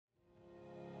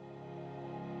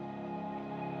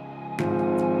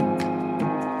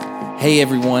Hey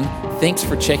everyone, thanks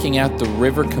for checking out the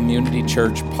River Community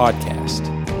Church podcast.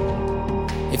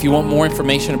 If you want more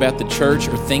information about the church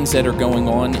or things that are going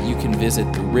on, you can visit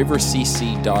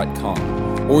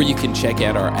therivercc.com, or you can check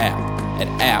out our app at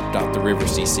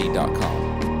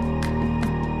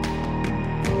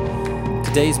app.therivercc.com.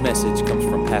 Today's message comes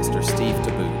from Pastor Steve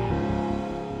Tiebout.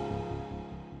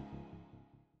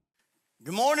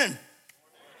 Good morning.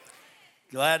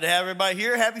 Glad to have everybody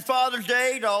here. Happy Father's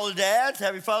Day to all the dads.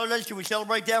 Happy Father's Day. Can we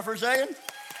celebrate that for a second?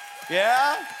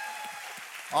 Yeah?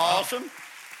 Awesome.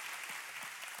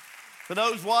 For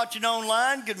those watching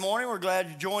online, good morning. We're glad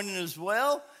you're joining as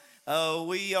well.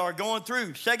 We are going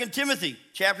through 2 Timothy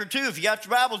chapter 2. If you got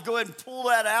your Bibles, go ahead and pull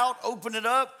that out, open it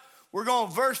up. We're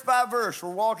going verse by verse.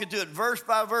 We're walking through it verse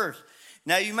by verse.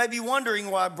 Now, you may be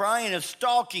wondering why Bryan is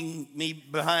stalking me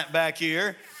back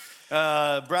here.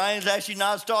 Bryan's actually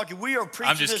not stalking. We are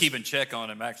preaching. I'm just keeping check on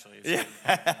him, actually. It's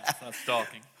not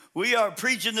stalking. We are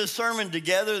preaching this sermon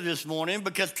together this morning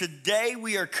because today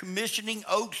we are commissioning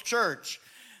Oaks Church.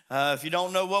 If you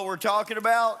don't know what we're talking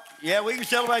about, yeah, we can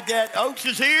celebrate that. Oaks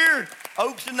is here.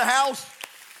 Oaks in the house.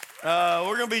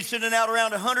 We're going to be sending out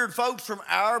around 100 folks from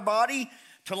our body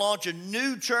to launch a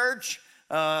new church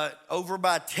over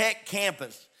by Tech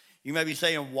Campus. You may be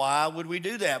saying, why would we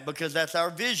do that? Because that's our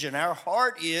vision. Our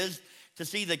heart is to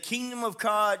see the kingdom of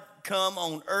God come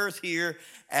on earth here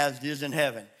as it is in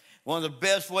heaven. One of the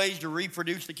best ways to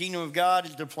reproduce the kingdom of God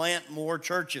is to plant more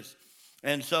churches.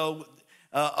 And so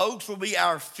Oaks will be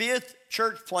our 5th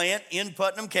church plant in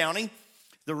Putnam County.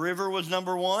 The River was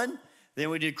number 1. Then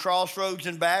we did Crossroads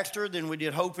in Baxter. Then we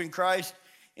did Hope in Christ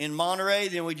in Monterey.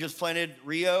 Then we just planted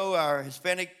Rio, our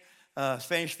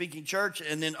Spanish-speaking church,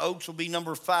 and then Oaks will be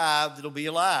number 5 that'll be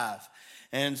alive.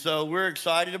 And so we're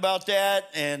excited about that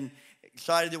and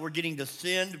excited that we're getting to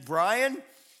send Bryan,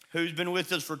 who's been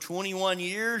with us for 21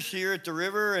 years here at the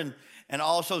River, and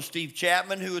also Steve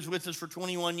Chapman, who was with us for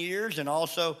 21 years, and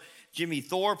also Jimmy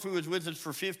Thorpe, who was with us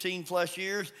for 15 plus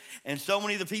years. And so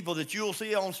many of the people that you'll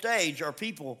see on stage are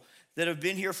people that have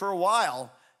been here for a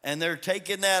while, and they're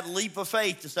taking that leap of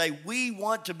faith to say, we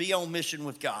want to be on mission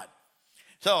with God.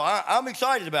 So I'm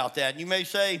excited about that. You may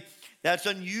say that's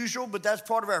unusual, but that's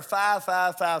part of our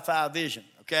 5-5-5-5 vision,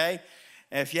 okay?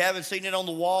 And if you haven't seen it on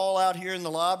the wall out here in the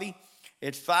lobby,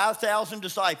 it's 5,000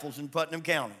 disciples in Putnam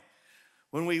County.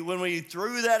 When we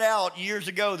threw that out years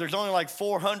ago, there's only like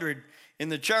 400 in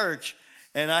the church,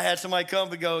 and I had somebody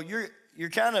come and go, you're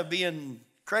kind of being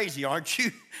crazy, aren't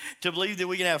you, to believe that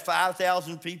we can have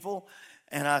 5,000 people?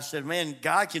 And I said, man,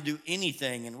 God can do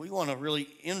anything, and we want to really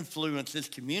influence this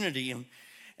community.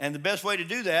 And the best way to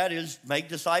do that is make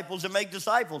disciples and make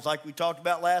disciples, like we talked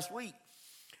about last week.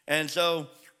 And so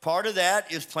part of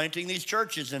that is planting these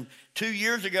churches. And 2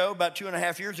 years ago, about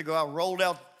 2.5 years ago, I rolled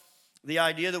out the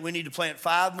idea that we need to plant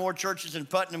 5 more churches in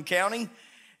Putnam County.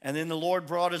 And then the Lord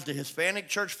brought us the Hispanic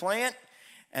church plant.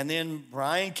 And then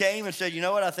Bryan came and said, you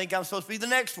know what, I think I'm supposed to be the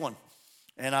next one.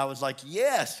 And I was like,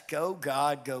 yes, go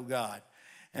God, go God.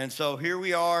 And so here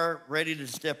we are, ready to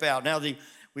step out. Now,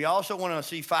 we also want to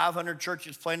see 500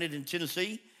 churches planted in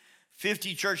Tennessee,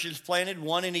 50 churches planted,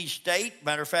 1 in each state.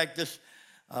 Matter of fact, this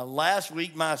last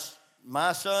week, my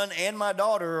son and my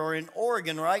daughter are in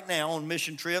Oregon right now on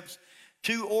mission trips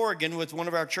to Oregon with one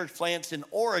of our church plants in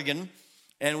Oregon.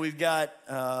 And we've got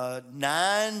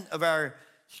 9 of our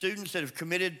students that have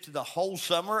committed to the whole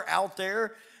summer out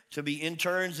there to be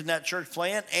interns in that church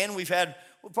plant. And we'll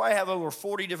probably have over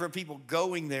 40 different people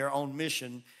going there on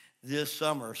mission this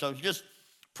summer. So just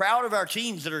proud of our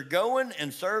teams that are going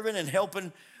and serving and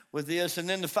helping with this. And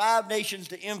then the 5 nations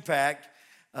to impact,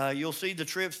 you'll see the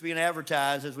trips being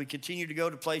advertised as we continue to go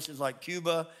to places like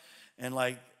Cuba and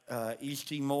like East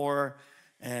Timor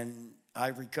and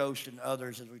Ivory Coast and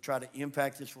others as we try to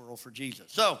impact this world for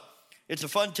Jesus. So it's a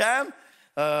fun time.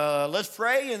 Let's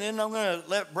pray, and then I'm going to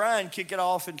let Bryan kick it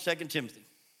off in 2 Timothy.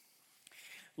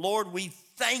 Lord, we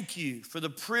thank you for the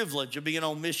privilege of being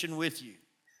on mission with you.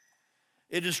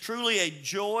 It is truly a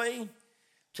joy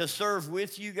to serve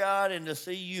with you, God, and to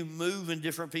see you move in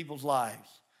different people's lives.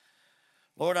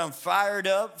 Lord, I'm fired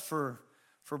up for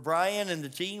Bryan and the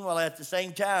team, while at the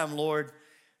same time, Lord,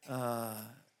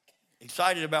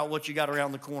 excited about what you got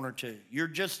around the corner too. You're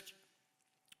just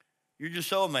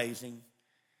so amazing.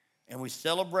 And we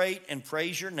celebrate and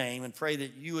praise your name and pray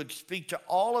that you would speak to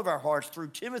all of our hearts through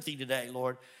Timothy today,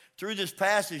 Lord, through this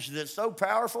passage that's so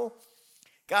powerful.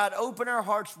 God, open our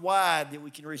hearts wide that we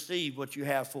can receive what you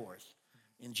have for us.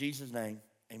 In Jesus' name,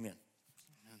 amen.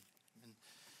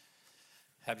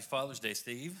 Happy Father's Day,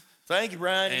 Steve. Thank you,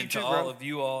 Bryan. And you too, to all bro. of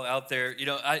you all out there,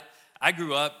 I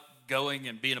grew up going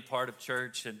and being a part of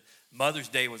church, and Mother's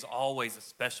Day was always a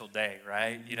special day,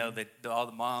 right? You know, all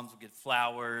the moms would get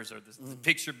flowers or the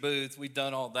picture booth. We'd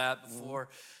done all that before.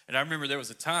 And I remember there was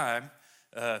a time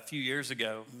a few years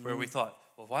ago where we thought,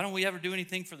 well, why don't we ever do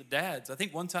anything for the dads? I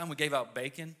think one time we gave out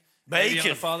bacon. Maybe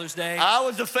on Father's Day.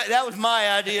 That was my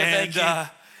idea. And,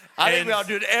 I think we ought to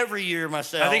do it every year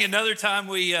myself. I think another time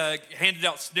we handed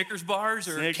out Snickers bars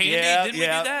or candy. Didn't we do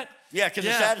that? Yeah, because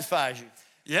it satisfies you.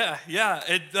 Yeah.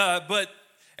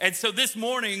 And so this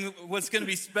morning, what's going to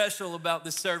be special about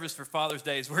this service for Father's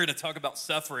Day is we're going to talk about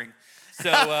suffering. So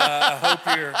I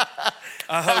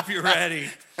hope you're ready.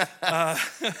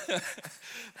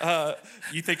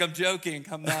 You think I'm joking?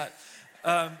 I'm not.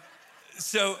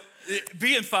 So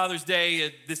being Father's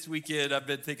Day this weekend, I've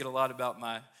been thinking a lot about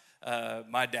my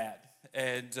dad.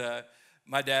 And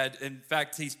my dad, in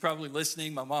fact, he's probably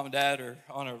listening. My mom and dad are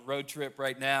on a road trip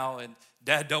right now. And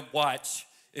Dad, don't watch.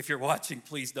 If you're watching,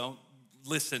 please don't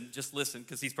listen. Just listen,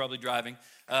 because he's probably driving.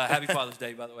 Happy Father's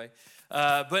Day, by the way.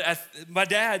 But my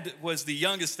dad was the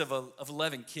youngest of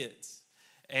 11 kids.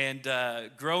 And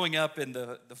growing up in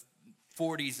the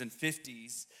 40s and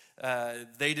 50s,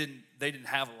 they didn't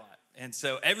have a lot. And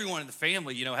so everyone in the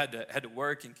family, had to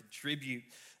work and contribute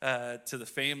to the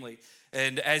family.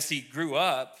 And as he grew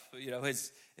up,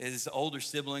 his older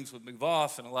siblings would move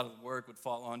off, and a lot of the work would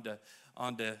fall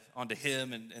onto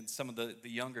him and some of the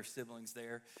younger siblings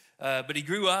there. But he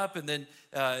grew up, and then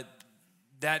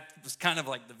that was kind of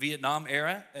like the Vietnam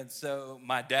era. And so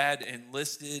my dad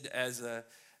enlisted as a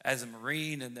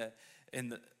Marine,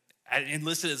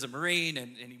 enlisted as a Marine,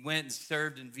 and he went and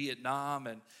served in Vietnam,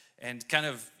 and kind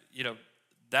of,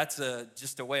 that's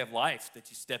just a way of life that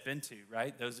you step into,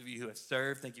 right? Those of you who have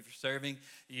served, thank you for serving.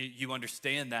 You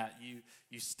understand that.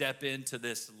 You step into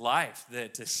this life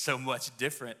that is so much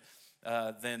different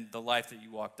than the life that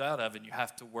you walked out of, and you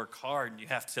have to work hard, and you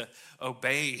have to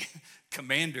obey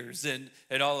commanders and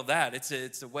all of that.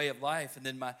 It's a way of life. And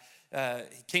then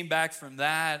he came back from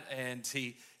that, and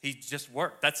he just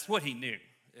worked. That's what he knew,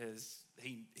 is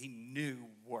he knew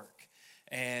work.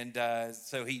 And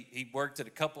so he worked at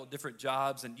a couple of different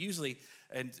jobs, and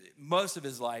most of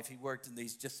his life he worked in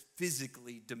these just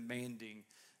physically demanding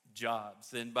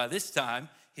jobs. And by this time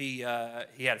he had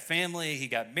a family, he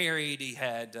got married, he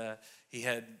had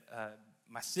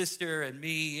my sister and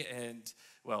me, and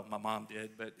well, my mom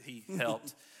did, but he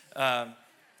helped.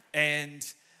 And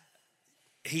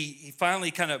he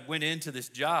finally kind of went into this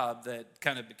job that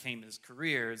kind of became his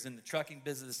career, is in the trucking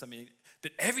business. I mean,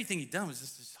 but everything he'd done was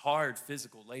just this hard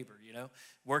physical labor,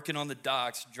 working on the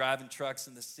docks, driving trucks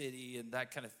in the city and that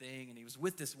kind of thing. And he was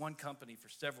with this one company for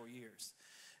several years.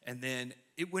 And then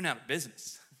it went out of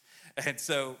business. And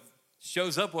so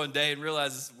shows up one day and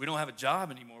realizes we don't have a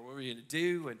job anymore. What are we going to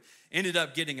do? And ended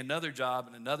up getting another job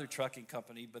in another trucking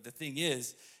company. But the thing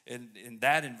is, in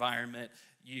that environment,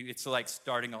 it's like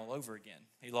starting all over again.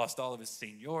 He lost all of his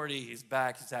seniority. He's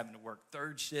back. He's having to work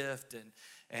third shift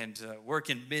and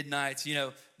working midnights,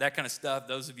 that kind of stuff.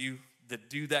 Those of you that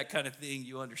do that kind of thing,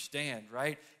 you understand,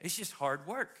 right? It's just hard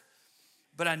work.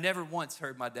 But I never once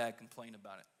heard my dad complain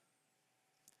about it.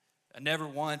 I never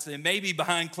once, and maybe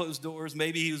behind closed doors,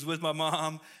 maybe he was with my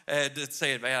mom and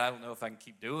saying, man, I don't know if I can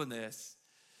keep doing this.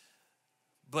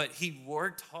 But he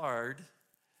worked hard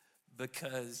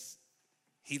because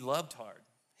he loved hard.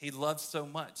 He loved so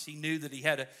much. He knew that he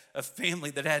had a family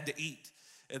that had to eat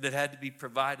and that had to be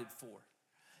provided for.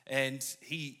 And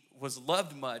he was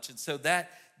loved much. And so that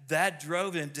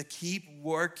drove him to keep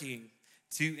working,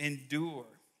 to endure.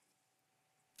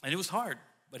 And it was hard,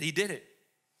 but he did it.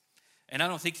 And I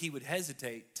don't think he would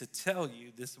hesitate to tell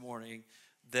you this morning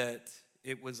that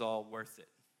it was all worth it.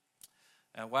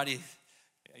 Why do you,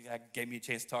 that gave me a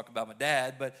chance to talk about my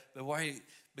dad, but why?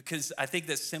 Because I think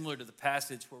that's similar to the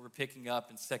passage where we're picking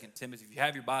up in 2 Timothy. If you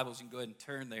have your Bibles, you can go ahead and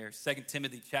turn there. 2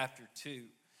 Timothy chapter 2.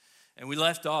 And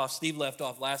Steve left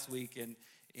off last week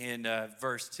in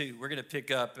verse 2. We're going to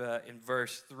pick up in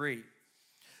verse 3.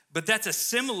 But that's a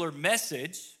similar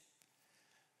message.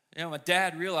 My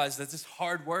dad realized that this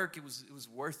hard work, it was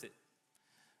worth it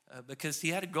because he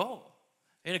had a goal.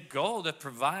 He had a goal to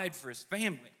provide for his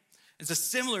family. It's a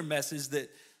similar message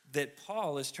that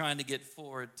Paul is trying to get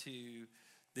forward to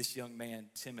this young man,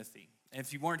 Timothy. And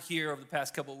if you weren't here over the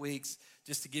past couple of weeks,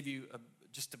 just to give you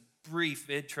just a brief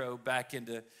intro back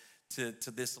into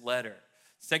this letter.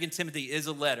 2 Timothy is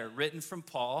a letter written from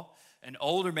Paul, an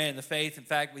older man in the faith. In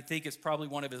fact, we think it's probably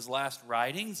one of his last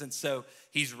writings. And so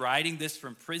he's writing this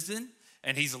from prison,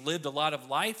 and he's lived a lot of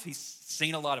life. He's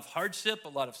seen a lot of hardship, a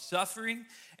lot of suffering,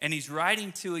 and he's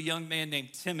writing to a young man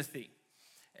named Timothy.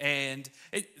 And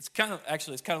it's kind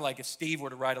of like if Steve were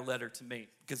to write a letter to me,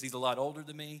 because he's a lot older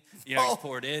than me. You know, he's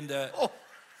poured into.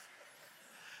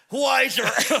 Wiser.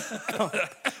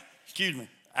 Excuse me.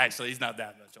 Actually, he's not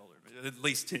that much older, but at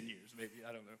least 10 years, maybe.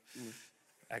 I don't know.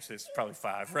 Actually, it's probably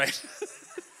 5, right?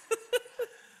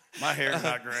 My hair's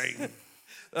not great.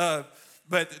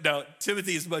 But no,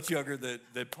 Timothy is much younger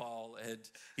than Paul, and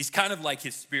he's kind of like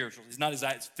his spiritual. He's not his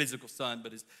physical son,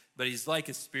 but he's like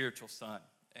his spiritual son.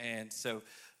 And so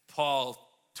Paul,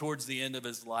 towards the end of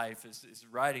his life, is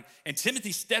writing. And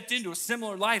Timothy stepped into a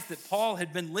similar life that Paul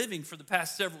had been living for the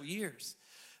past several years.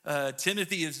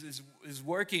 Timothy is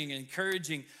working and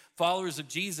encouraging followers of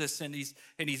Jesus, and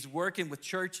he's working with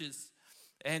churches.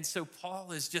 And so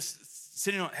Paul is just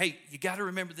sitting on, hey, you got to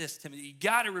remember this, Timothy. You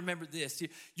got to remember this.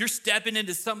 You're stepping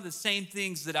into some of the same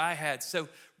things that I had. So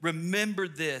remember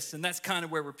this. And that's kind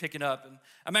of where we're picking up. And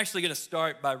I'm actually going to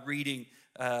start by reading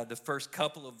the first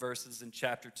couple of verses in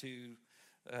chapter 2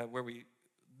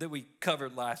 that we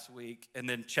covered last week. And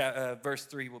then verse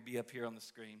 3 will be up here on the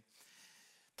screen.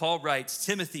 Paul writes,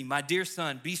 Timothy, my dear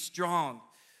son, be strong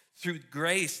through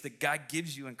grace that God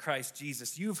gives you in Christ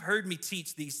Jesus. You've heard me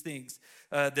teach these things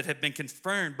that have been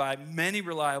confirmed by many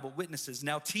reliable witnesses.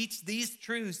 Now teach these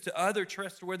truths to other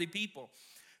trustworthy people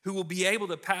who will be able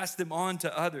to pass them on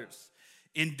to others.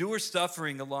 Endure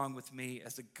suffering along with me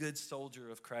as a good soldier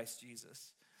of Christ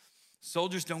Jesus.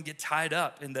 Soldiers don't get tied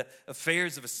up in the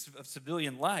affairs of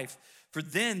civilian life, for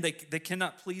then they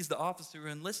cannot please the officer who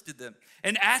enlisted them.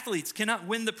 And athletes cannot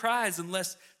win the prize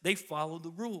unless they follow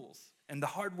the rules. And the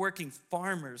hardworking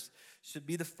farmers should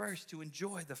be the first to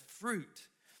enjoy the fruit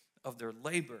of their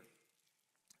labor.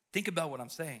 Think about what I'm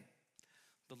saying.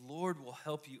 The Lord will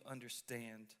help you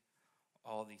understand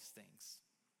all these things.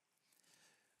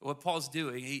 What Paul's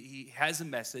doing, he has a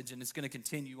message, and it's going to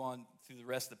continue on through the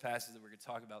rest of the passage that we're going to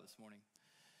talk about this morning.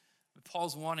 But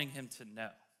Paul's wanting him to know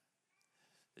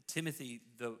that Timothy,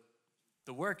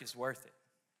 the work is worth it.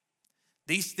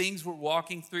 These things we're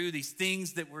walking through, these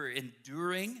things that we're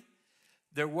enduring,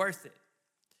 they're worth it.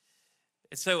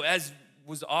 And so, as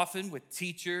was often with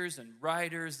teachers and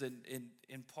writers and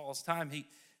in Paul's time, he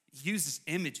uses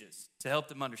images to help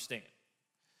them understand.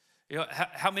 You know,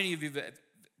 how many of you have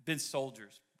been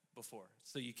soldiers before?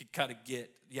 So you could kind of get,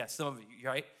 some of you,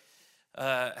 right?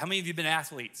 How many of you have been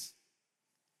athletes?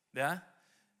 Yeah?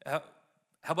 How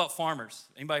about farmers?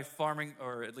 Anybody farming,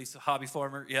 or at least a hobby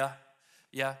farmer?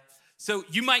 Yeah. So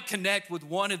you might connect with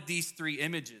one of these 3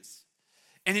 images.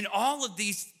 And in all of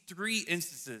these 3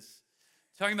 instances,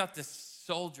 talking about this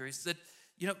soldier, he said,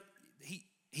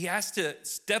 he has to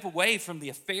step away from the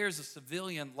affairs of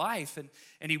civilian life,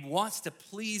 and he wants to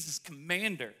please his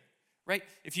commander, right?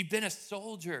 If you've been a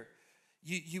soldier,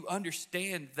 you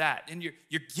understand that, and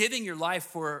you're giving your life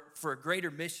for a greater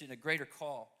mission, a greater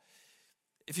call.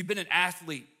 If you've been an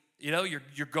athlete,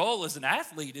 your goal as an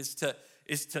athlete is to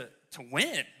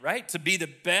win, right? To be the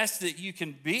best that you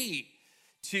can be,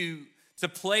 to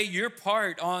play your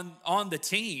part on the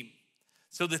team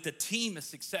so that the team is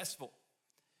successful.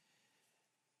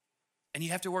 And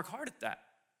you have to work hard at that.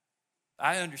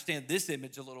 I understand this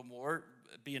image a little more.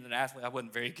 Being an athlete, I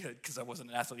wasn't very good because I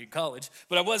wasn't an athlete in college,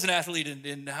 but I was an athlete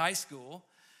in high school.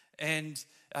 And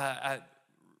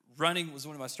running was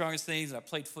one of my strongest things, and I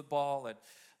played football. And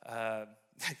I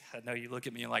know you look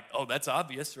at me and like, oh, that's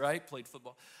obvious, right? Played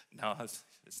football. No,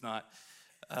 it's not.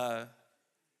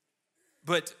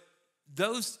 But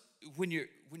those, when you're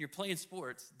playing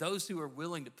sports, those who are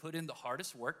willing to put in the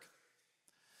hardest work,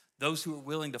 those who are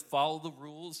willing to follow the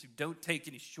rules, who don't take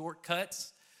any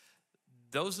shortcuts,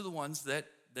 those are the ones that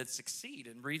succeed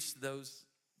and reach those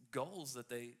goals that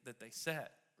they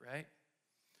set, right?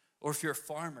 Or if you're a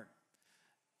farmer,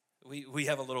 we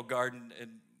have a little garden, and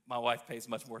my wife pays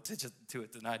much more attention to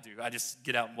it than I do. I just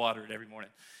get out and water it every morning.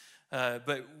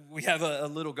 But we have a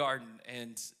little garden,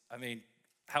 and I mean,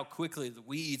 how quickly the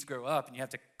weeds grow up, and you have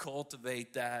to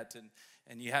cultivate that,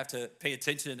 and you have to pay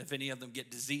attention if any of them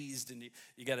get diseased, and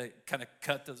you got to kind of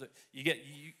cut those.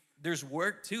 There's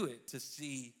work to it to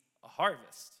see a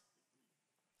harvest.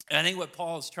 And I think what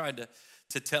Paul is trying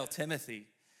to tell Timothy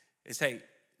is, hey,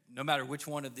 no matter which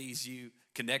one of these you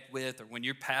connect with, or when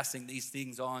you're passing these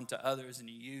things on to others and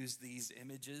you use these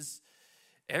images,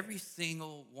 every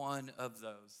single one of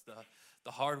those,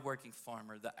 the hardworking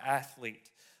farmer, the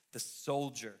athlete, the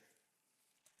soldier,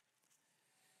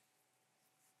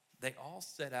 they all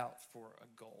set out for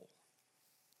a goal.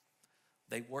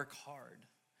 They work hard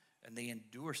and they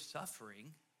endure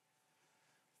suffering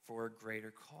for a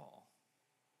greater call.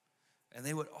 And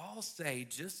they would all say,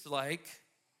 just like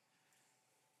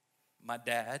my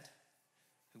dad,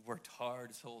 who worked hard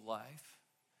his whole life,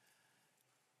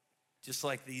 just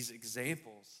like these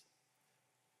examples,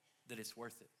 that it's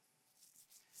worth it.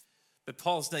 But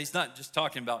he's not just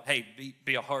talking about, hey,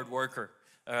 be a hard worker,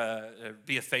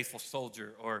 be a faithful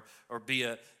soldier, or be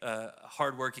a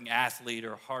hardworking athlete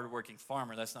or a hardworking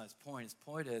farmer. That's not his point. His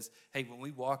point is, hey, when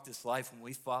we walk this life, when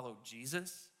we follow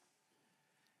Jesus,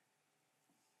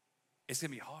 it's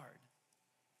going to be hard.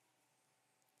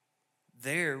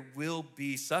 There will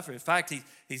be suffering. In fact,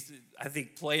 he's I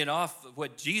think, playing off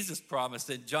what Jesus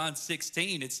promised in John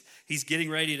 16. He's getting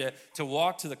ready to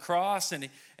walk to the cross, and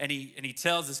he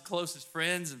tells his closest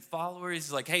friends and followers,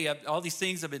 he's like, hey, all these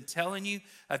things I've been telling you,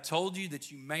 I've told you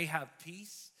that you may have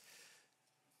peace.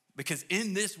 Because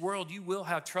in this world you will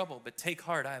have trouble, but take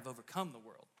heart, I have overcome the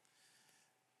world.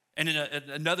 And in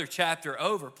another chapter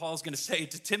over, Paul's going to say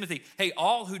to Timothy, hey,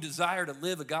 all who desire to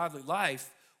live a godly life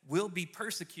will be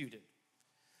persecuted.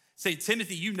 Say,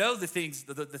 Timothy, you know the things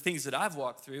that I've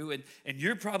walked through, and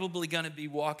you're probably going to be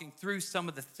walking through some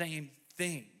of the same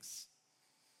things.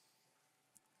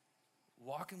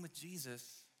 Walking with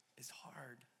Jesus is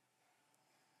hard.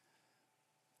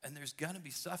 And there's going to be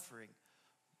suffering,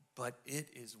 but it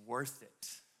is worth it.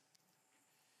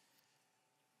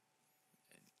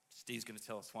 And Steve's going to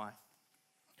tell us why.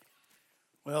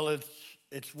 Well,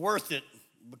 it's worth it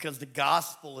because the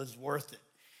gospel is worth it.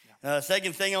 Yeah.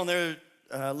 Second thing on there,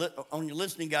 on your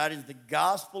listening guide, is the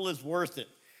gospel is worth it.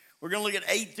 We're going to look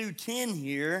at 8 through 10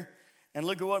 here and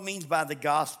look at what it means by the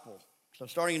gospel. So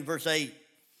starting in verse 8, it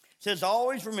says,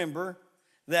 always remember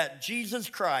that Jesus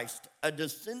Christ, a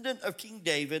descendant of King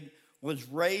David, was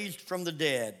raised from the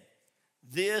dead.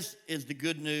 This is the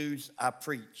good news I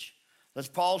preach. Let's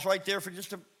pause right there for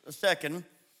just a second.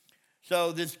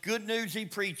 So this good news he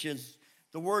preaches,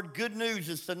 the word good news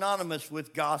is synonymous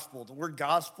with gospel. The word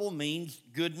gospel means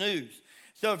good news.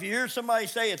 So if you hear somebody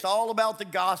say it's all about the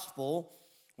gospel,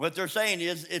 what they're saying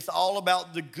is it's all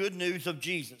about the good news of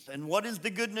Jesus. And what is the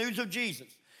good news of Jesus?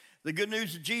 The good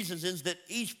news of Jesus is that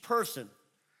each person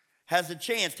has a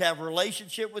chance to have a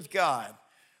relationship with God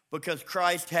because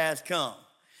Christ has come.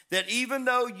 That even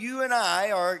though you and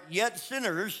I are yet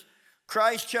sinners,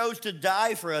 Christ chose to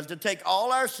die for us, to take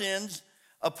all our sins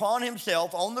upon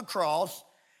himself on the cross,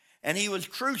 and he was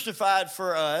crucified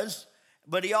for us.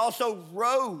 But he also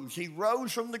rose. He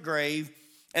rose from the grave,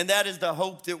 and that is the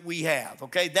hope that we have,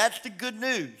 okay? That's the good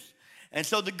news. And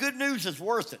so the good news is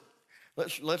worth it.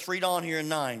 Let's read on here in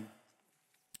 9.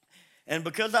 And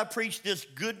because I preach this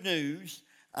good news,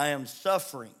 I am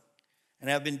suffering and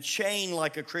have been chained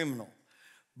like a criminal.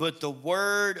 But the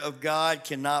word of God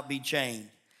cannot be chained.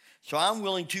 So I'm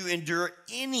willing to endure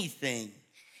anything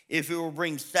if it will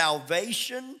bring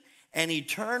salvation and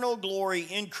eternal glory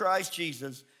in Christ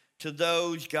Jesus to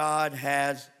those God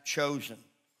has chosen.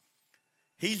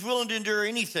 He's willing to endure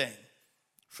anything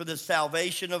for the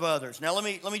salvation of others. Now let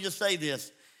me just say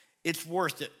this. It's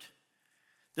worth it.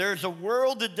 There's a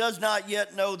world that does not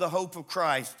yet know the hope of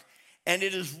Christ, and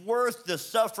it is worth the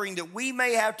suffering that we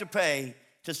may have to pay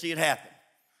to see it happen.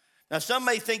 Now some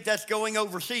may think that's going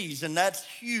overseas, and that's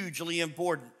hugely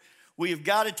important. We have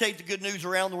got to take the good news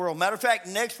around the world. Matter of fact,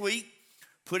 next week,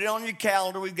 put it on your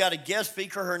calendar. We've got a guest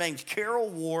speaker. Her name's Carol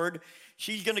Ward.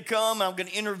 She's going to come. I'm going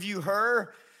to interview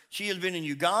her. She has been in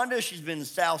Uganda. She's been in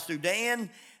South Sudan.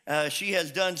 She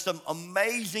has done some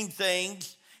amazing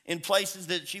things in places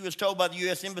that she was told by the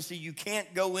U.S. Embassy you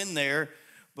can't go in there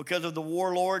because of the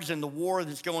warlords and the war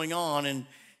that's going on. And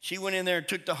she went in there and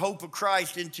took the hope of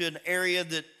Christ into an area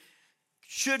that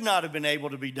should not have been able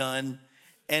to be done.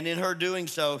 And in her doing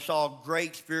so, saw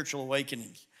great spiritual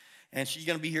awakenings. And she's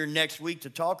going to be here next week to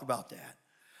talk about that.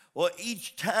 Well,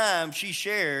 each time she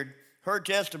shared her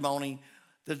testimony,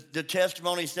 the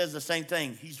testimony says the same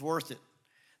thing. He's worth it.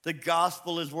 The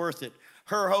gospel is worth it.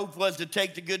 Her hope was to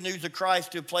take the good news of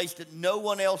Christ to a place that no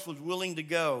one else was willing to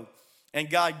go. And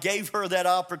God gave her that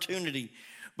opportunity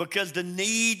because the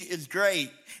need is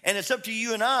great. And it's up to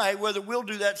you and I whether we'll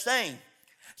do that same.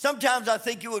 Sometimes I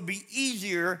think it would be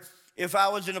easier if I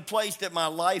was in a place that my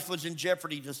life was in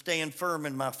jeopardy to stand firm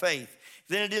in my faith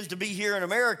than it is to be here in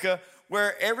America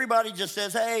where everybody just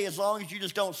says, hey, as long as you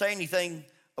just don't say anything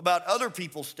about other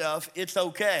people's stuff, it's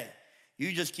okay.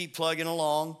 You just keep plugging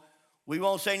along. We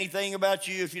won't say anything about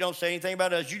you if you don't say anything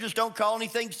about us. You just don't call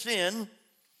anything sin.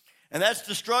 And that's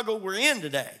the struggle we're in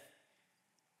today.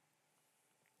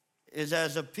 Is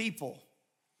as a people,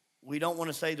 we don't want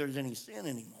to say there's any sin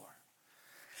anymore.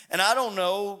 And I don't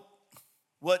know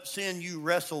what sin you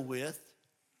wrestle with.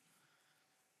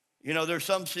 You know, there's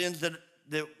some sins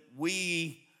that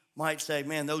we might say,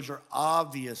 man, those are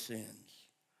obvious sins,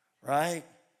 right?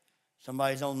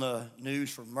 Somebody's on the news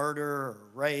for murder or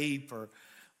rape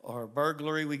or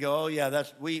burglary, we go, oh yeah,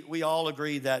 we all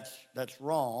agree that's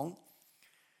wrong.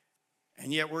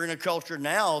 And yet we're in a culture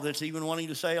now that's even wanting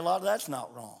to say a lot of that's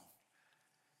not wrong.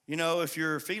 You know, if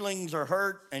your feelings are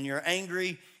hurt and you're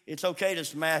angry, it's okay to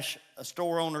smash a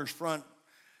store owner's front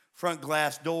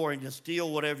glass door and just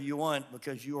steal whatever you want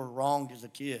because you were wronged as a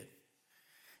kid.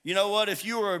 You know what? If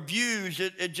you were abused,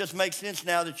 it just makes sense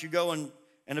now that you go and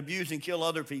abuse and kill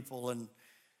other people, and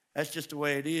that's just the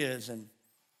way it is. And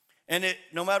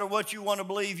no matter what you want to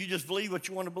believe, you just believe what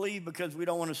you want to believe because we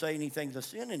don't want to say anything's a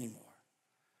sin anymore.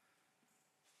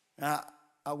 Now,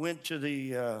 I went to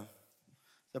the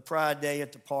Pride Day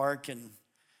at the park, and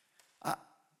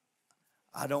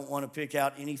I don't want to pick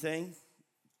out anything,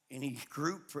 any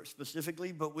group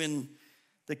specifically, but when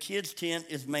the kids' tent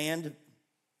is manned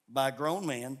by a grown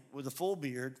man with a full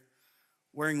beard,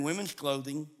 wearing women's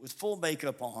clothing with full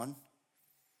makeup on,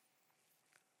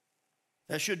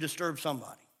 that should disturb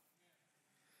somebody.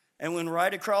 And when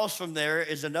right across from there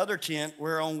is another tent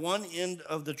where on one end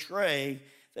of the tray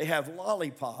they have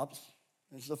lollipops,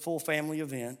 it's a full family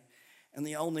event, and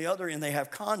on the other end they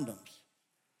have condoms,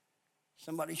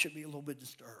 somebody should be a little bit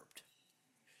disturbed.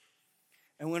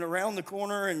 And when around the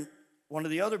corner and one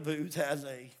of the other booths has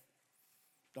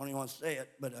don't even want to say it,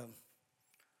 but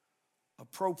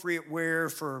appropriate wear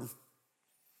for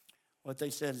what they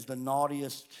said is the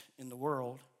naughtiest in the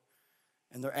world,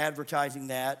 and they're advertising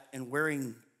that and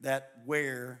wearing that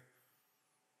wear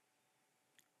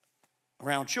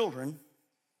around children,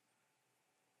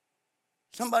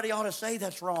 somebody ought to say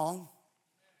that's wrong.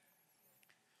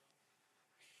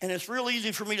 And it's real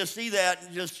easy for me to see that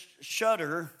and just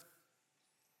shudder.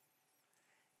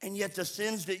 And yet the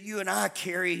sins that you and I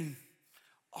carry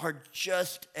are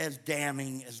just as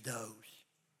damning as those.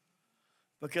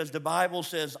 Because the Bible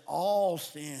says all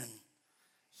sin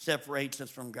separates us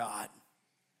from God.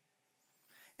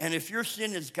 And if your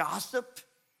sin is gossip,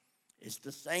 it's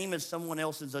the same as someone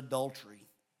else's adultery.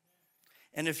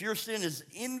 And if your sin is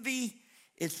envy,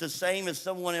 it's the same as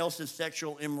someone else's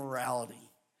sexual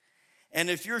immorality. And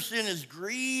if your sin is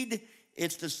greed,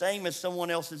 it's the same as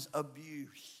someone else's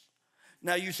abuse.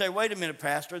 Now you say, wait a minute,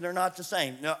 Pastor, they're not the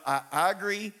same. No, I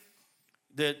agree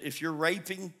that if you're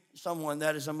raping someone,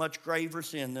 that is a much graver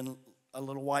sin than a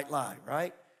little white lie,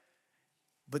 right?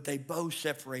 But they both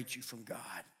separate you from God.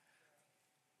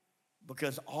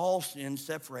 Because all sin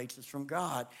separates us from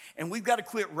God. And we've got to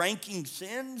quit ranking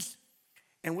sins,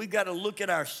 and we've got to look at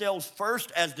ourselves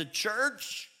first as the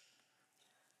church,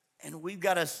 and we've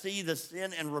got to see the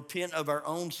sin and repent of our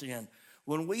own sin.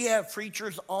 When we have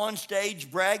preachers on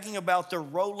stage bragging about their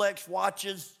Rolex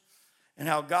watches and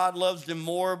how God loves them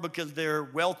more because they're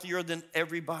wealthier than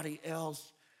everybody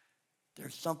else,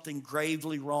 there's something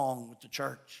gravely wrong with the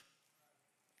church.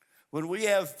 When we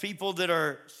have people that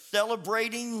are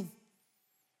celebrating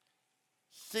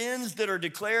sins that are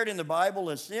declared in the Bible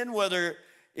as sin, whether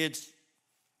it's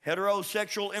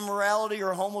heterosexual immorality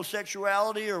or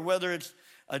homosexuality, or whether it's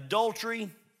adultery,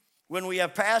 when we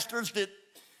have pastors that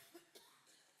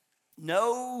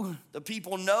the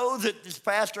people know that this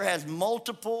pastor has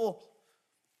multiple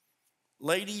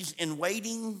ladies in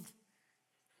waiting,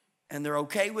 and they're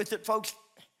okay with it, folks,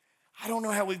 I don't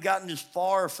know how we've gotten this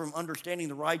far from understanding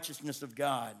the righteousness of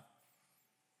God.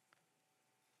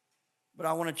 But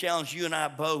I want to challenge you and I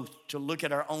both to look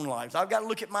at our own lives. I've got to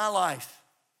look at my life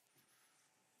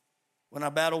when I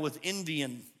battle with envy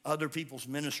in other people's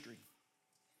ministry.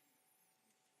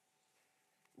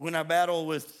 When I battle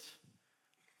with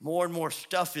more and more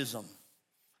stuffism.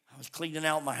 I was cleaning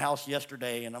out my house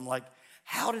yesterday, and I'm like,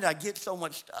 how did I get so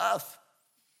much stuff?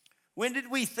 When did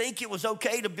we think it was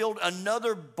okay to build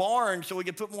another barn so we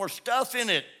could put more stuff in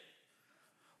it?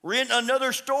 Rent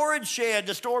another storage shed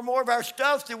to store more of our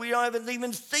stuff that we haven't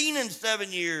even seen in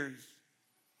 7 years.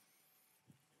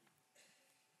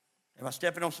 Am I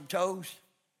stepping on some toes?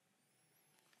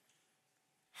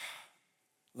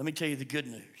 Let me tell you the good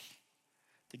news.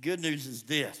 The good news is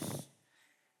this.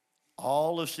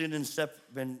 All have sinned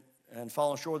and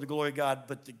fallen short of the glory of God,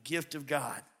 but the gift of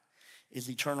God is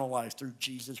eternal life through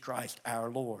Jesus Christ our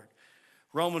Lord.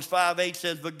 Romans 5:8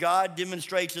 says, but God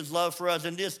demonstrates his love for us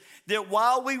in this, that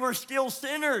while we were still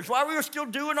sinners, while we were still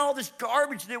doing all this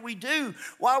garbage that we do,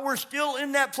 while we're still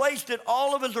in that place that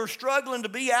all of us are struggling to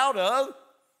be out of,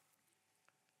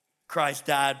 Christ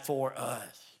died for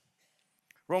us.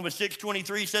 Romans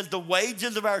 6:23 says, the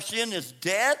wages of our sin is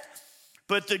death,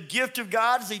 but the gift of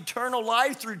God is eternal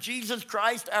life through Jesus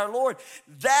Christ our Lord.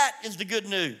 That is the good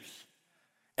news.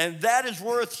 And that is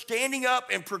worth standing up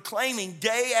and proclaiming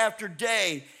day after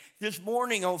day. This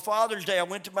morning on Father's Day, I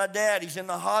went to my dad. He's in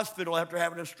the hospital after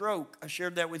having a stroke. I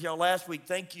shared that with y'all last week.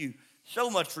 Thank you so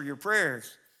much for your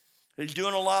prayers. He's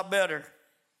doing a lot better.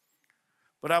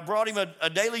 But I brought him a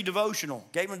daily devotional,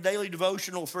 gave him a daily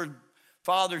devotional for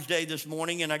Father's Day this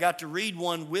morning, and I got to read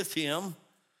one with him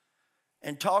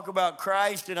and talk about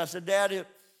Christ. And I said, Dad,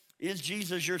 is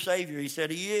Jesus your Savior? He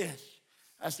said, he is.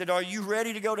 I said, are you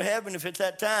ready to go to heaven if it's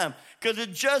that time? Because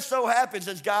it just so happens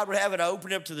that God would have it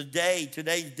open up to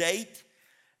today's date,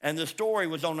 and the story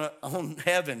was on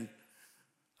heaven.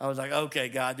 I was like, okay,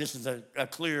 God, this is a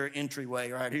clear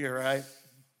entryway right here, right?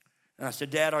 And I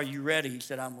said, Dad, are you ready? He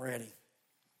said, I'm ready.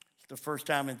 It's the first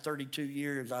time in 32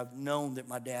 years I've known that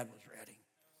my dad was ready.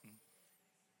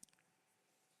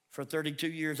 For 32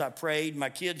 years I prayed. My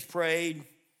kids prayed.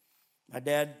 My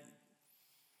dad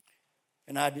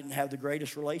and I didn't have the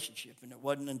greatest relationship. And it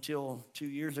wasn't until 2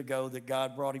 years ago that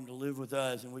God brought him to live with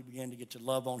us, and we began to get to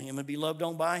love on him and be loved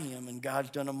on by him. And God's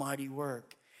done a mighty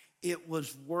work. It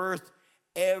was worth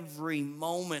every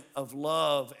moment of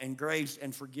love and grace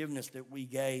and forgiveness that we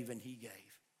gave and he gave.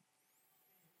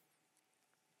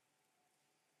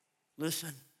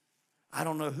 Listen, I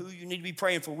don't know who you need to be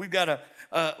praying for. We got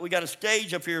a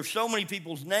stage up here of so many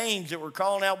people's names that we're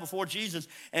calling out before Jesus,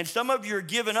 and some of you are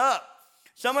giving up.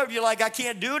 Some of you are like, I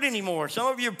can't do it anymore. Some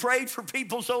of you have prayed for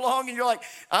people so long and you're like,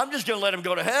 I'm just going to let them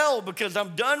go to hell because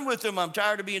I'm done with them. I'm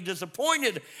tired of being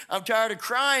disappointed. I'm tired of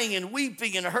crying and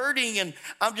weeping and hurting, and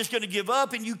I'm just going to give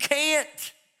up. And you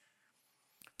can't,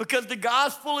 because the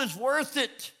gospel is worth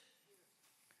it.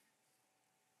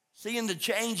 Seeing the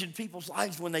change in people's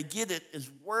lives when they get it is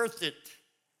worth it.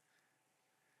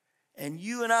 And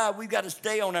you and I, we've got to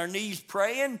stay on our knees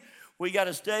praying. We got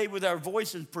to stay with our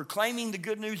voices proclaiming the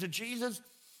good news of Jesus,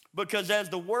 because as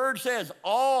the word says,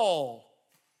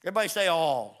 everybody say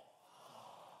all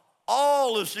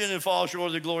have sinned and fall short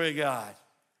of the glory of God.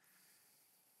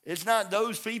 It's not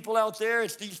those people out there,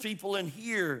 it's these people in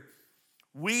here.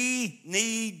 We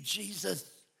need Jesus,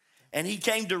 and he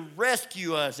came to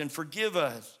rescue us and forgive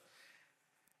us.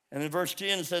 And in verse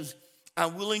 10 it says,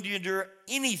 I'm willing to endure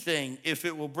anything if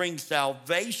it will bring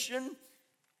salvation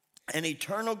and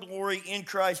eternal glory in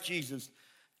Christ Jesus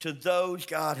to those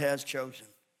God has chosen.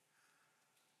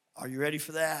 Are you ready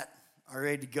for that? Are you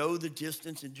ready to go the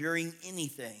distance, enduring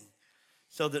anything,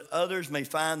 so that others may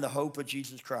find the hope of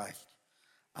Jesus Christ?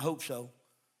 I hope so.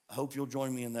 I hope you'll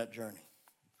join me in that journey.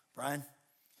 Brian?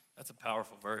 That's a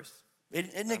powerful verse.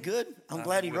 Isn't it good? I'm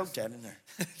glad he wrote that in there.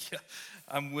 Yeah.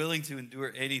 I'm willing to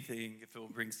endure anything if it will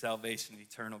bring salvation and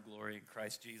eternal glory in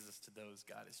Christ Jesus to those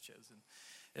God has chosen.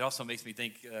 It also makes me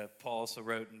think, Paul also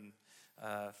wrote in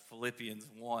Philippians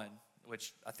 1,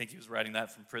 which I think he was writing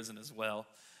that from prison as well.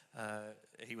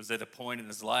 He was at a point in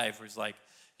his life where he's like,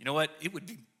 you know what? It would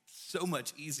be so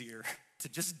much easier to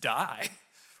just die,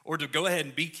 or to go ahead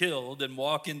and be killed and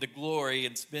walk into glory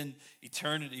and spend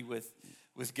eternity with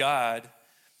God,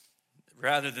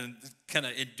 rather than kind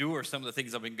of endure some of the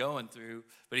things I've been going through.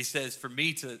 But he says, for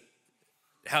me to,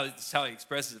 how he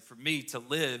expresses it, for me to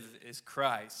live is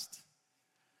Christ,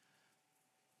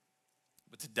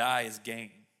 but to die is gain.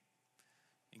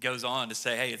 He goes on to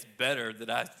say, hey, it's better that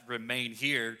I remain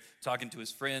here, talking to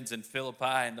his friends in Philippi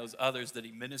and those others that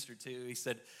he ministered to. He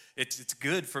said, it's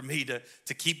good for me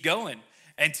to keep going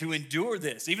and to endure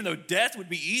this. Even though death would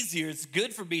be easier, it's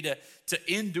good for me to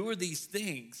endure these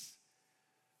things,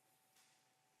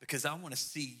 because I want to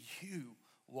see you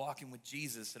walking with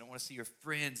Jesus, and I want to see your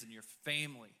friends and your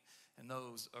family and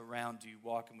those around you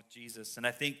walking with Jesus. And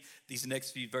I think these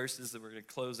next few verses that we're going to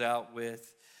close out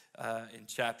with in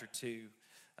chapter 2,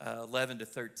 11 to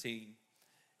 13,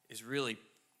 is really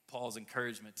Paul's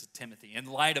encouragement to Timothy. In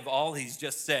light of all he's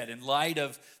just said, in light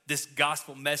of this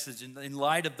gospel message, in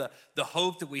light of the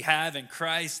hope that we have in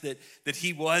Christ, that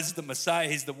he was the Messiah,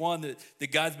 he's the one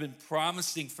that God's been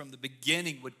promising from the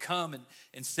beginning would come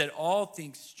and set all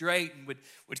things straight, and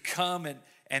would come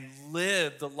and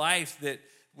live the life that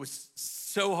was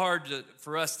so hard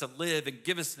for us to live, and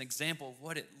give us an example of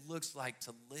what it looks like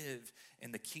to live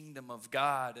in the kingdom of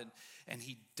God. And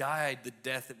he died the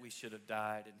death that we should have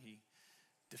died, and he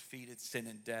defeated sin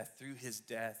and death through his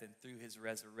death and through his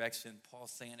resurrection.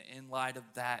 Paul's saying, in light of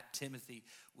that, Timothy,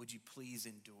 would you please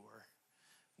endure?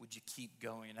 Would you keep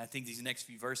going? And I think these next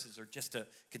few verses are just a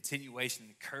continuation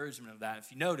and encouragement of that.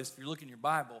 If you notice, if you're looking in your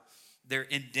Bible, they're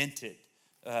indented,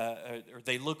 or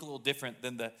they look a little different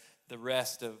than the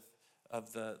rest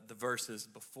of the verses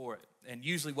before it. And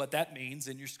usually what that means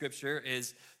in your scripture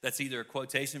is that's either a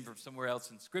quotation from somewhere else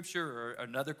in scripture, or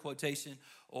another quotation,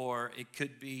 or it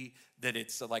could be that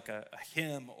it's like a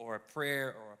hymn or a prayer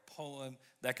or a poem,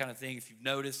 that kind of thing. If you've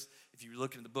noticed, if you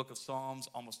look in the book of Psalms,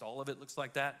 almost all of it looks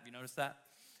like that. Have you noticed that?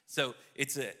 So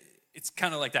it's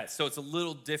kind of like that. So it's a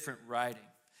little different writing.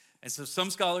 And so some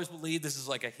scholars believe this is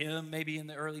like a hymn maybe in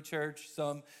the early church,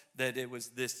 some that it was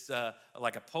this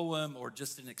like a poem or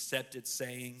just an accepted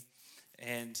saying.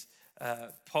 And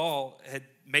Paul had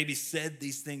maybe said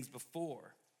these things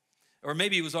before, or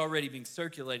maybe it was already being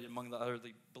circulated among the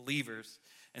early believers.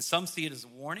 And some see it as a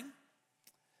warning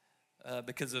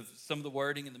because of some of the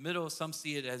wording in the middle. Some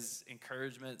see it as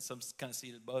encouragement. Some kind of see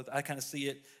it as both. I kind of see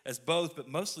it as both, but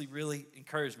mostly really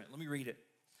encouragement. Let me read it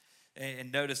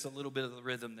and notice a little bit of the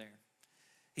rhythm there.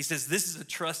 He says, this is a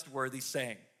trustworthy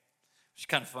saying. Which is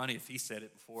kind of funny if he said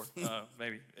it before,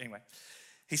 maybe. Anyway,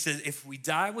 he says, if we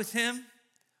die with him,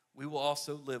 we will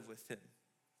also live with him.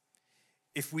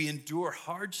 If we endure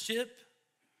hardship,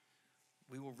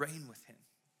 we will reign with him.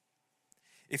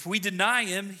 If we deny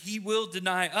him, he will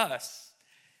deny us.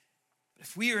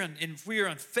 If we are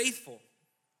unfaithful,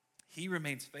 he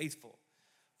remains faithful,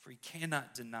 for he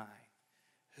cannot deny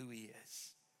who he is.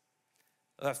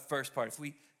 That first part. If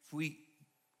we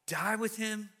die with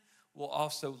him, we'll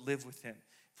also live with him.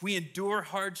 If we endure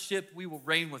hardship, we will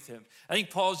reign with him. I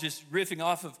think Paul's just riffing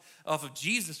off of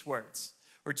Jesus' words,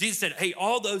 where Jesus said, hey,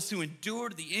 all those who endure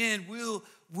to the end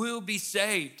will be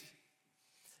saved.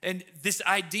 And this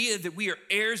idea that we are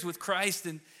heirs with Christ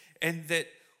and that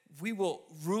we will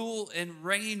rule and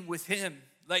reign with him,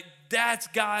 like that's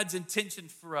God's intention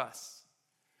for us.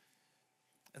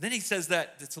 And then he says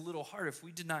that it's a little hard. If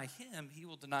we deny him, he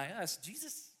will deny us.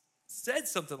 Jesus said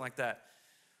something like that.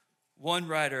 One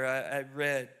writer I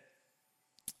read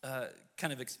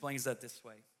kind of explains that this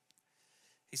way.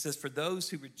 He says, for those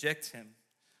who reject him,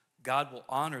 God will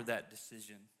honor that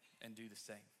decision and do the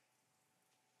same.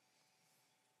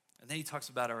 And then he talks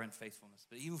about our unfaithfulness.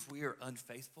 But even if we are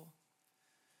unfaithful,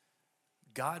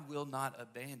 God will not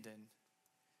abandon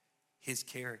his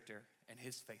character and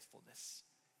his faithfulness.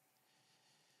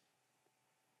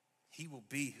 He will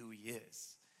be who he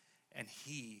is, and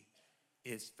he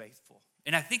is faithful.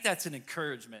 And I think that's an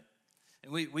encouragement.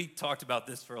 And we talked about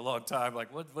this for a long time,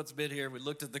 like what's been here? We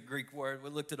looked at the Greek word. We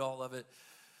looked at all of it.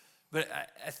 But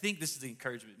I think this is the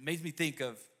encouragement. It makes me think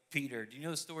of Peter. Do you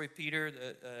know the story of Peter,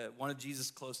 one of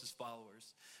Jesus' closest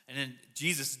followers? And in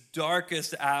Jesus'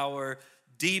 darkest hour,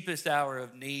 deepest hour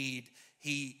of need,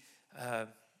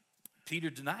 Peter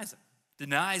denies him,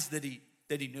 denies that he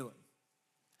knew him.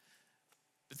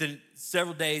 But then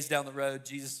several days down the road,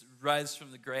 Jesus rises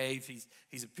from the grave.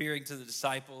 He's appearing to the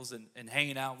disciples and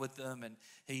hanging out with them. And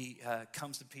he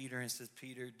comes to Peter and says,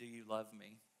 Peter, do you love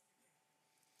me?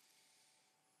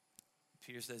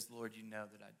 Peter says, Lord, you know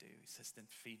that I do. He says, then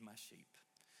feed my sheep.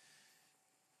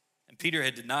 And Peter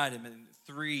had denied him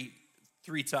three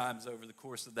times over the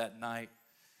course of that night.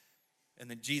 And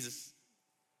then Jesus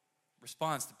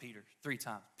responds to Peter 3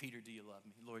 times. Peter, do you love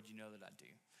me? Lord, you know that I do.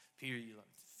 Peter, you love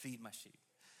me. Feed my sheep.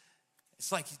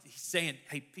 It's like he's saying,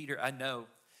 hey, Peter, I know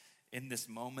in this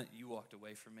moment you walked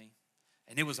away from me.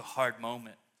 And it was a hard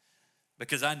moment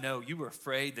because I know you were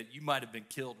afraid that you might have been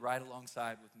killed right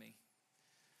alongside with me.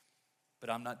 But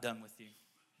I'm not done with you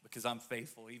because I'm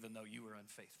faithful even though you were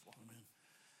unfaithful. Amen.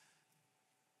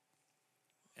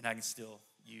 And I can still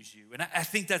use you. And I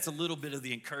think that's a little bit of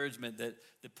the encouragement that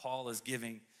Paul is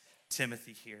giving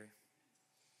Timothy here.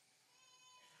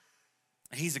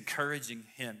 He's encouraging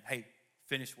him, hey,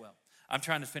 finish well. I'm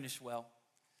trying to finish well.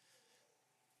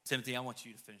 Timothy, I want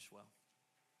you to finish well.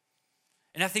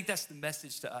 And I think that's the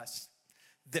message to us,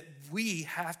 that we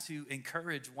have to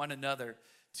encourage one another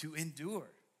to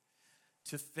endure,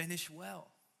 to finish well,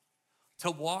 to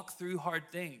walk through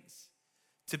hard things,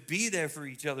 to be there for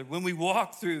each other when we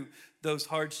walk through those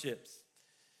hardships.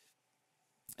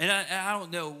 And I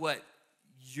don't know what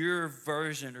your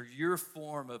version or your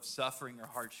form of suffering or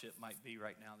hardship might be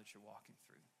right now that you're walking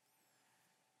through.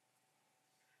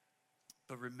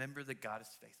 But remember that God is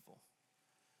faithful,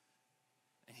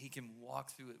 and he can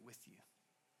walk through it with you.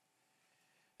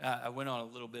 I went on a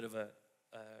little bit of a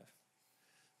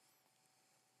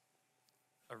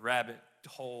rabbit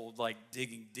hole, like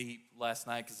digging deep last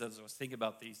night, because as I was thinking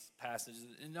about these passages,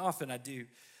 and often I do,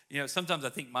 sometimes I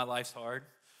think my life's hard,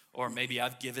 or maybe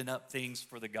I've given up things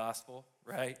for the gospel,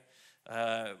 right?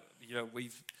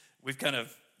 We've kind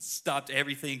of stopped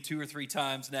everything 2 or 3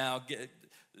 times now,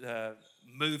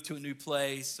 moved to a new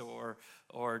place, or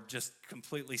just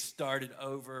completely started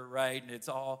over, right? And it's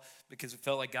all because we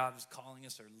felt like God was calling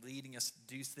us or leading us to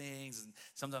do things. And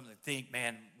sometimes I think,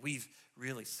 man, we've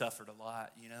really suffered a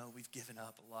lot, we've given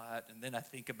up a lot. And then I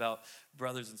think about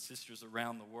brothers and sisters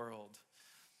around the world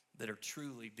that are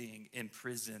truly being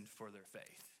imprisoned for their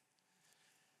faith.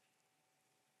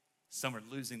 Some are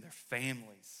losing their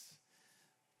families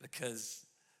because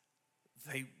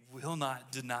they will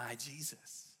not deny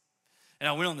Jesus. And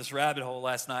I went on this rabbit hole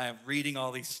last night of reading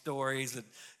all these stories,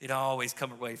 and I always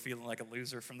come away feeling like a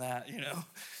loser from that,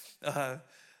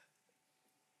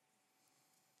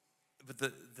 But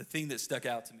the thing that stuck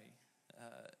out to me,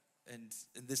 and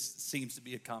this seems to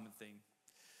be a common thing,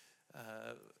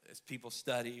 as people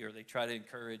study or they try to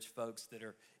encourage folks that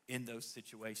are in those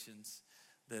situations,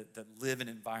 that live in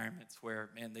environments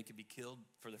where, man, they could be killed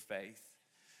for their faith,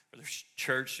 or their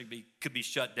church could be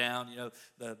shut down.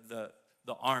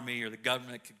 The army or the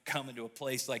government could come into a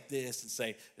place like this and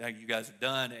say, you guys are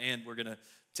done, and we're going to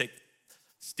take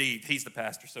Steve. He's the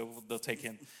pastor, so they'll take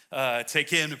him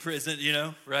to prison,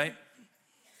 right?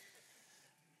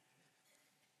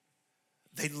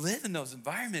 They live in those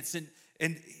environments, and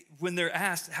when they're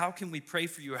asked, how can we pray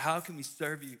for you or how can we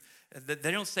serve you, they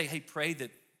don't say, hey, pray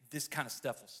that this kind of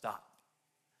stuff will stop.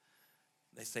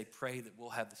 They say, pray that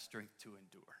we'll have the strength to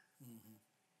endure. Mm-hmm.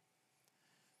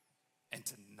 And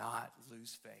to not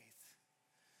lose faith,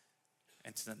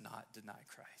 and to not deny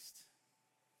Christ.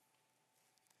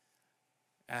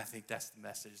 And I think that's the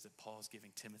message that Paul's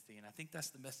giving Timothy, and I think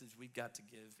that's the message we've got to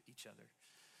give each other.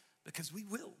 Because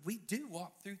we do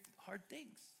walk through hard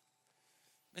things.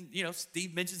 And,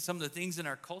 Steve mentioned some of the things in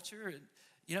our culture, and,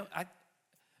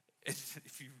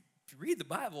 if you read the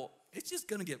Bible, it's just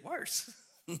going to get worse,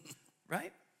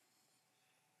 right?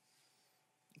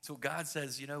 Until God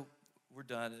says, we're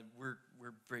done, and we're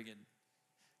bringing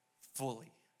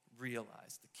fully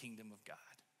realize the kingdom of God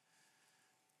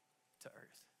to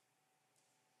earth.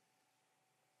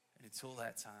 And until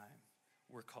that time,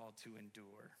 we're called to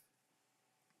endure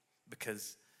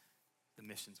because the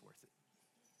mission's worth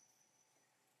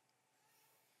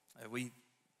it. We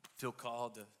feel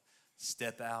called to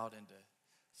step out and to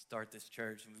start this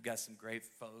church, and we've got some great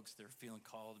folks that are feeling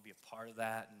called to be a part of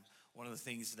that. And one of the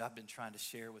things that I've been trying to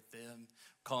share with them,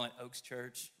 calling it Oaks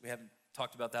Church. We haven't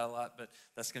talked about that a lot, but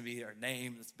that's going to be our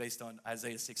name. It's based on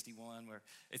Isaiah 61, where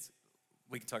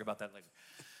we can talk about that later.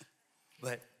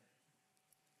 But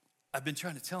I've been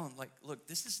trying to tell them, look,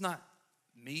 this is not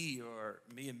me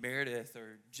and Meredith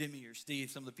or Jimmy or Steve,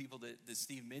 some of the people that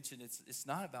Steve mentioned. It's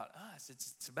not about us.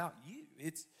 It's about you.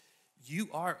 You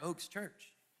are Oaks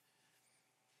Church.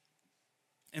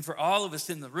 And for all of us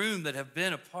in the room that have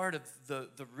been a part of the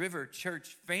River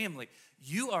Church family,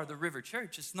 you are the River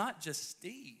Church. It's not just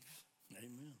Steve.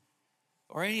 Amen.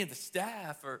 Or any of the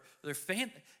staff or their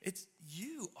family. It's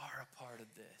you are a part of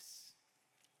this.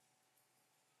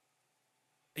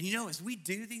 And as we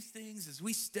do these things, as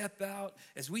we step out,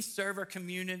 as we serve our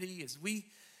community, as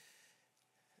we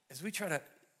try to,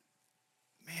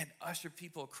 usher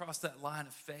people across that line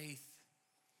of faith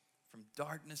from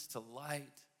darkness to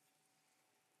light,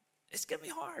 it's going to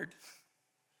be hard.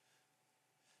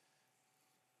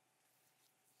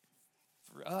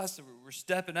 For us, we're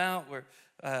stepping out,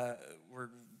 we're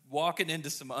walking into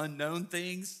some unknown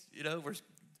things, we're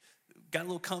got a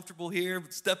little comfortable here,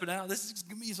 but stepping out, this is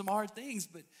going to be some hard things,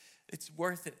 but it's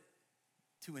worth it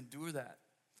to endure that.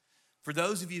 For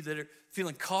those of you that are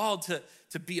feeling called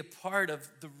to be a part of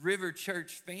the River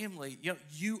Church family,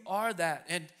 you are that,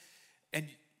 and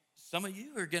some of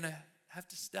you are going to have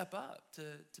to step up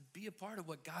to be a part of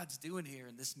what God's doing here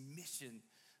in this mission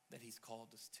that he's called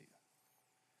us to.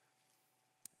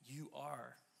 You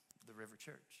are the River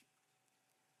Church.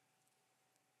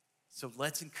 So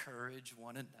let's encourage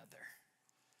one another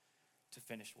to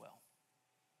finish well.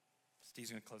 Steve's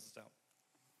going to close this out.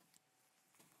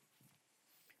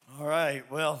 All right,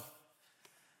 well,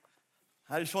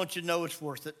 I just want you to know it's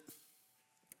worth it.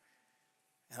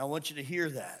 And I want you to hear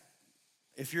that.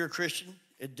 If you're a Christian,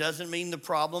 it doesn't mean the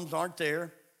problems aren't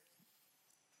there.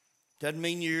 Doesn't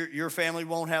mean your family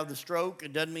won't have the stroke.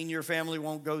 It doesn't mean your family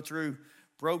won't go through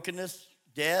brokenness,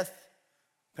 death,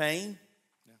 pain.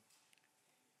 Yeah.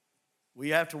 We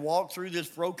have to walk through this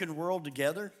broken world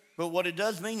together. But what it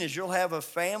does mean is you'll have a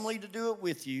family to do it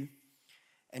with you,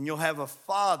 and you'll have a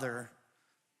Father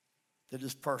that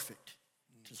is perfect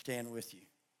to stand with you.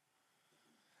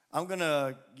 I'm going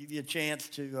to give you a chance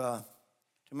to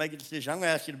make a decision. I'm going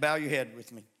to ask you to bow your head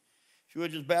with me. If you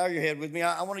would just bow your head with me,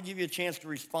 I want to give you a chance to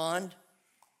respond.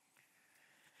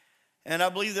 And I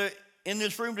believe that in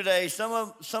this room today,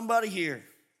 somebody here,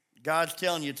 God's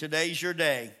telling you today's your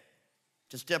day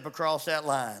to step across that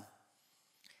line.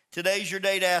 Today's your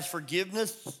day to ask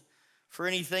forgiveness for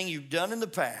anything you've done in the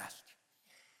past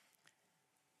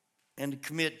and to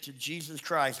commit to Jesus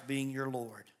Christ being your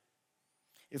Lord.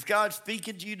 If God's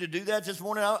speaking to you to do that this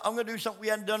morning, I'm going to do something we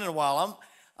hadn't done in a while.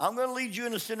 I'm going to lead you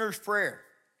in a sinner's prayer.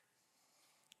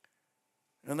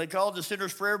 And they call it the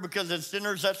sinner's prayer because as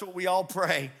sinners, that's what we all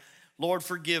pray. Lord,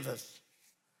 forgive us,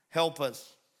 help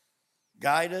us,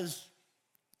 guide us,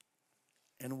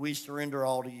 and we surrender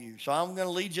all to you. So I'm going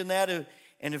to lead you in that.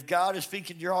 And if God is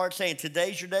speaking to your heart saying,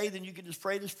 today's your day, then you can just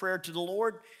pray this prayer to the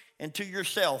Lord and to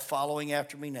yourself, following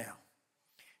after me now.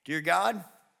 Dear God,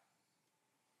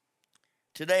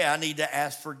 today I need to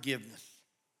ask forgiveness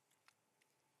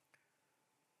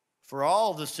for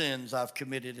all the sins I've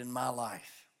committed in my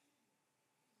life.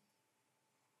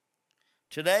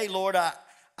 Today, Lord, I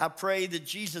pray that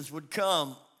Jesus would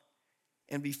come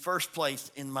and be first place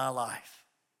in my life.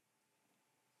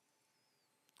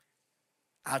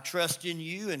 I trust in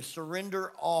you and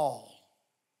surrender all.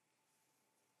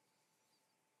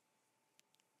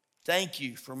 Thank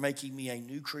you for making me a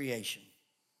new creation.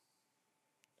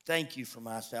 Thank you for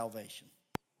my salvation.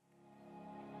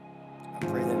 I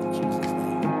pray that in Jesus' name.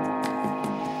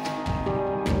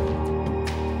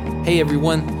 Hey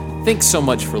everyone, thanks so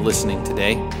much for listening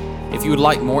today. If you would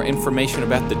like more information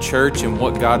about the church and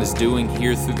what God is doing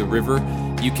here through the river,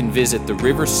 you can visit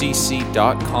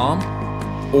therivercc.com,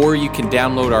 or you can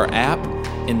download our app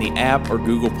in the App or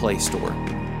Google Play Store.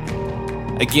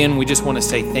 Again, we just want to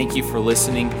say thank you for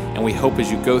listening, and we hope as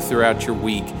you go throughout your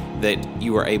week that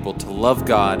you are able to love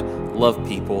God, love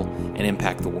people, and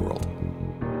impact the world.